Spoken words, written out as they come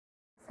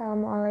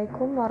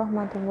Assalamualaikum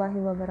warahmatullahi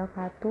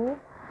wabarakatuh.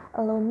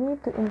 Allow me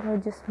to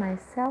introduce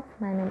myself.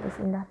 My name is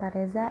Indah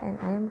Pareza and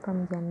I am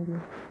from Jambi.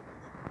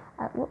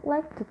 I would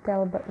like to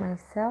tell about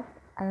myself.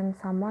 I am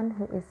someone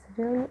who is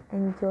really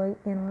enjoy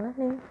in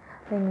learning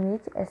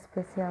language,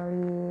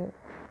 especially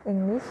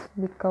English,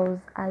 because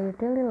I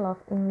really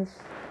love English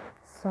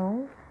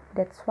song.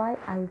 That's why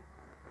I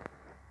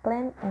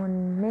plan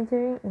on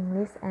majoring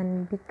English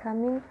and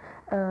becoming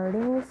a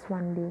linguist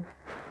one day.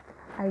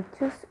 I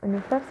choose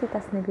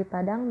Universitas Negeri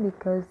Padang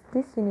because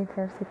this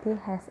university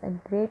has a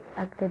great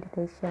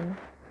accreditation.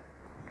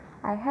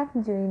 I have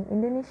joined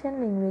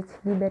Indonesian language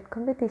debate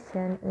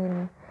competition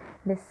in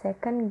the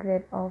second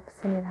grade of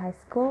senior high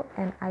school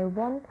and I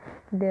won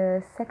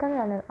the second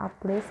runner-up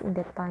place in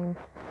that time.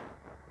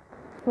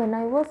 When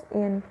I was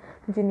in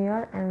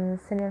junior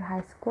and senior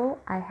high school,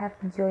 I have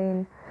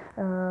joined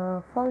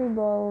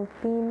volleyball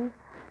team,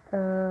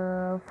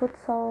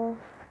 futsal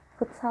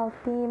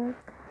team,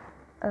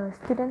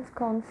 students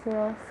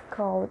council,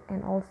 scout,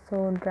 and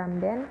also drum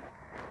band.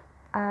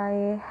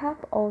 I have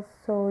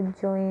also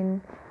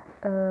joined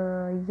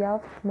a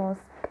youth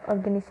mosque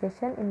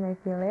organization in my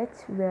village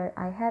where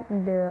I had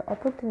the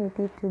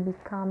opportunity to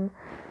become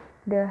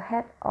the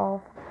head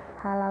of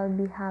Halal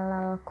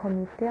Bihalal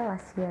committee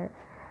last year.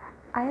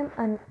 I am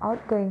an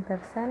outgoing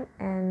person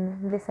and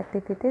these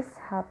activities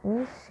help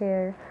me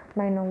share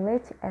my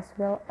knowledge as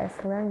well as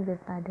learn with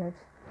others.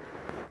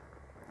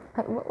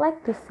 I would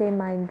like to say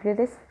my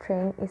greatest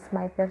strength is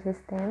my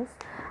persistence.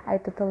 I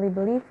totally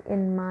believe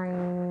in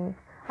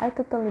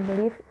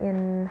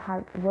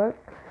hard work.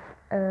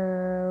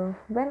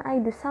 When I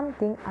do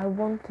something, I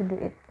want to do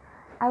it.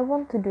 I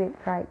want to do it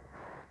right.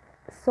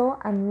 So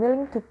I'm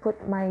willing to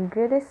put my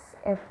greatest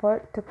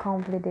effort to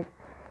complete it.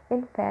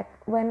 In fact,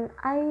 when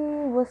I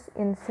was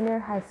in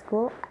senior high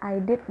school, I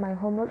did my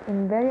homework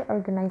in very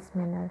organized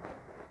manner.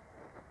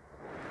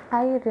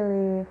 I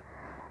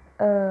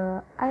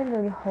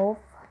really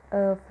hope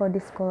for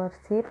this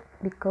scholarship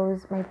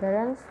because my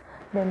parents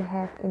don't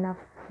have enough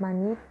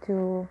money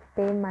to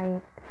pay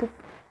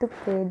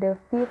the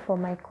fee for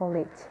my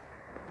college.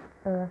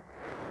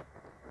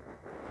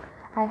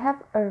 I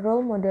have a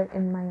role model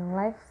in my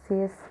life. She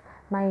is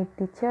my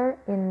teacher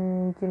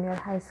in junior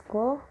high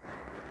school.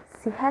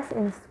 She has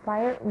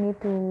inspired me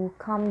to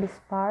come this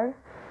far.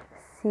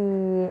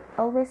 She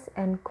always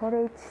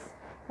encourages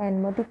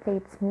and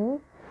motivates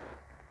me,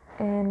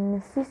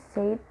 and she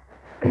said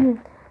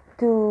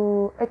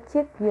to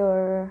achieve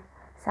your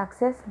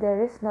success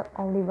there is not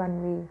only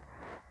one way,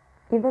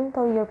 even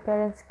though your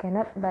parents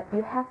cannot, but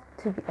you have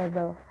to be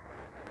able.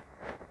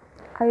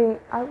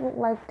 I would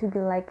like to be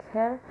like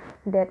her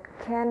that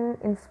can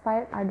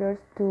inspire others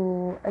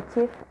to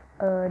achieve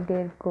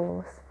their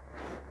goals.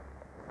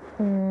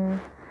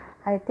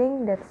 I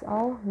think that's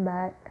all,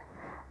 but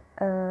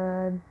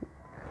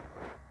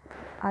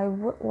I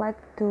would like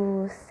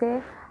to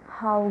say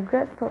how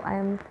grateful I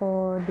am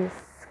for this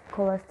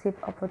scholarship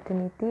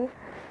opportunity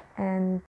and